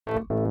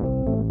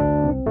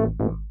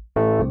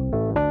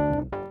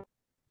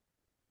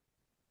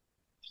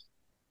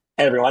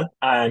Hey everyone,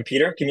 I'm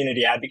Peter,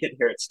 community advocate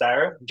here at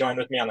Styra. Joined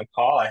with me on the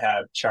call, I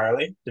have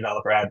Charlie,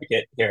 developer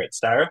advocate here at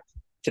Styra.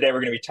 Today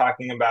we're going to be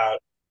talking about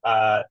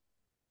uh,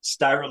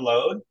 Styra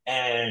Load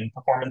and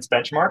performance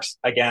benchmarks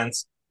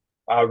against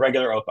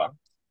regular OPA.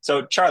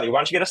 So Charlie,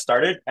 why don't you get us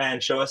started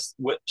and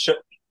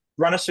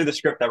run us through the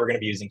script that we're going to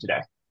be using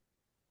today.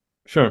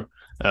 Sure.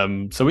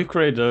 So we've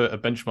created a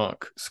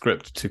benchmark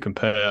script to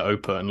compare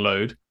OPA and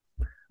load.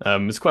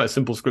 It's quite a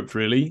simple script,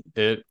 really.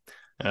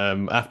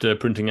 After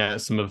printing out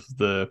some of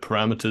the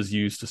parameters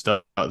used to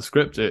start the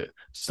script, it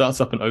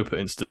starts up an OPA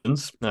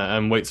instance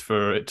and waits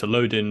for it to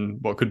load in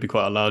what could be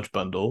quite a large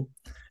bundle.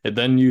 It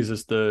then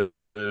uses the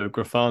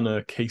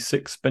Grafana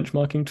K6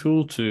 benchmarking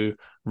tool to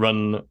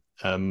run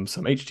some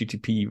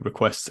HTTP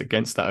requests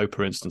against that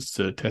OPA instance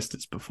to test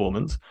its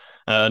performance.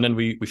 And then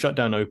we shut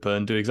down OPA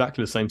and do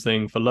exactly the same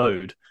thing for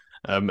load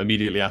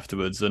immediately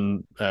afterwards.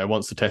 And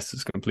once the test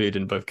is completed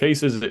in both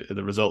cases,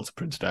 the results are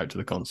printed out to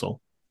the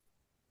console.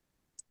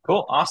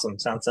 Cool, awesome.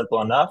 Sounds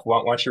simple enough.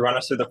 Why don't you run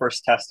us through the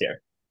first test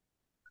here?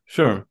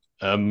 Sure.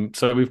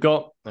 So we've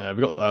got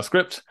our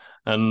script,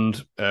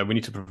 and we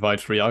need to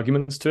provide three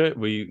arguments to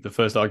it. The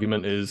first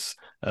argument is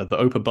the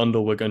OPA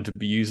bundle we're going to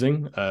be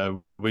using.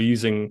 We're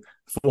using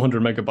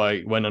 400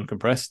 megabyte when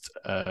uncompressed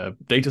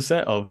data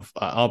set of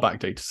RBAC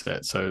data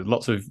set. So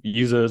lots of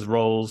users,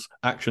 roles,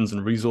 actions,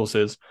 and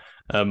resources.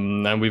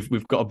 And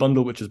we've got a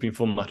bundle which has been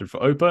formatted for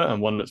OPA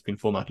and one that's been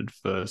formatted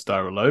for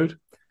Styra Load.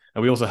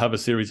 And we also have a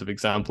series of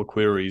example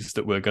queries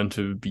that we're going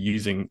to be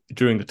using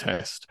during the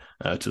test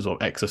to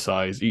sort of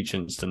exercise each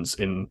instance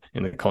in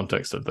the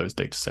context of those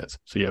data sets.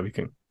 So yeah, we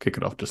can kick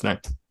it off just now.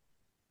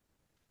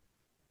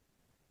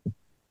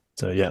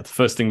 So yeah, the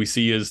first thing we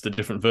see is the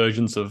different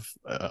versions of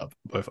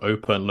both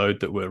OPA and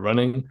load that we're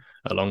running,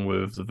 along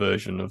with the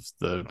version of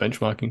the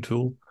benchmarking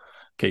tool,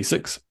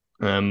 K6.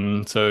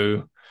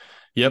 So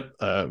yep,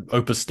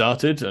 OPA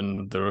started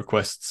and the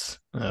requests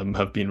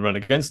have been run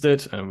against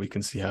it, and we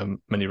can see how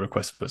many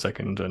requests per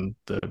second and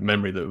the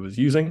memory that it was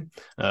using.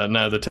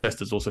 Now the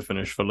test is also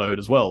finished for load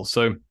as well.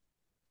 So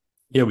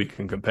yeah, we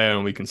can compare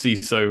and we can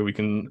see. So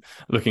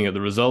looking at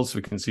the results,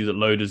 we can see that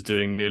load is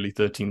doing nearly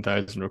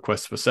 13,000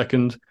 requests per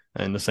second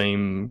in the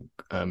same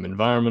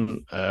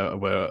environment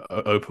where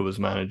OPA was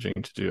managing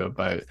to do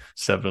about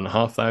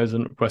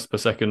 7,500 requests per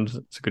second.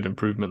 It's a good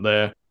improvement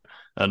there.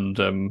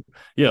 And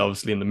yeah,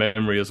 obviously in the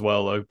memory as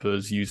well,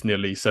 OPA's used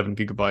nearly 7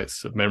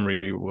 gigabytes of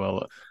memory,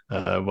 while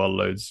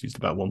loads used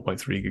about 1.3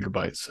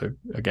 gigabytes. So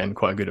again,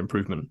 quite a good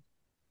improvement.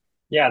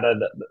 Yeah,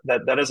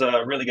 that is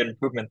a really good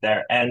improvement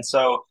there. And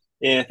so,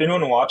 if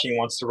anyone watching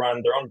wants to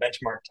run their own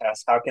benchmark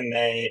test, how can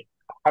they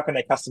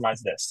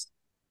customize this?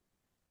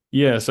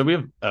 Yeah, so we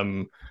have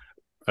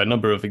a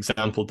number of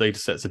example data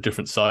sets of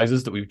different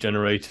sizes that we've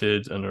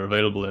generated and are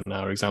available in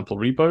our example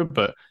repo.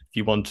 But if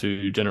you want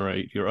to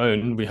generate your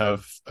own, we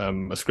have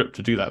a script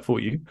to do that for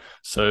you.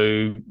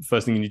 So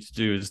first thing you need to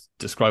do is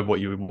describe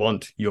what you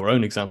want your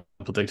own example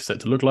data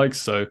set to look like.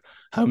 So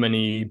how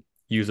many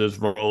users,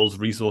 roles,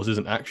 resources,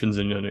 and actions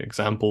in an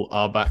example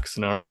RBAC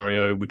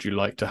scenario would you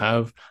like to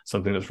have?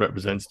 Something that's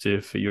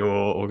representative for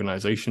your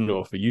organization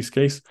or for use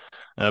case.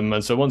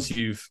 And so once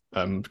you've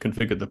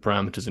configured the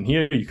parameters in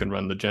here, you can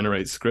run the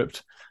generate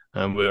script.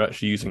 We're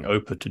actually using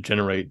OPA to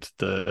generate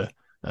the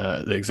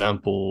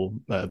example,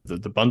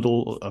 the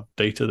bundle of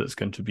data that's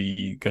going to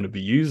be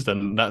used,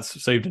 and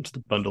that's saved into the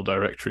bundle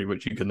directory,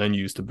 which you can then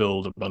use to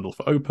build a bundle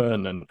for OPA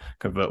and then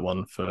convert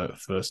one for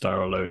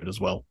Styra Load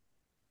as well.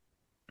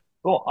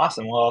 Cool,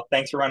 awesome. Well,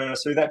 thanks for running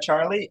us through that,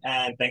 Charlie,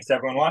 and thanks to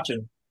everyone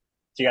watching.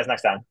 See you guys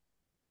next time.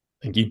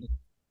 Thank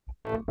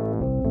you.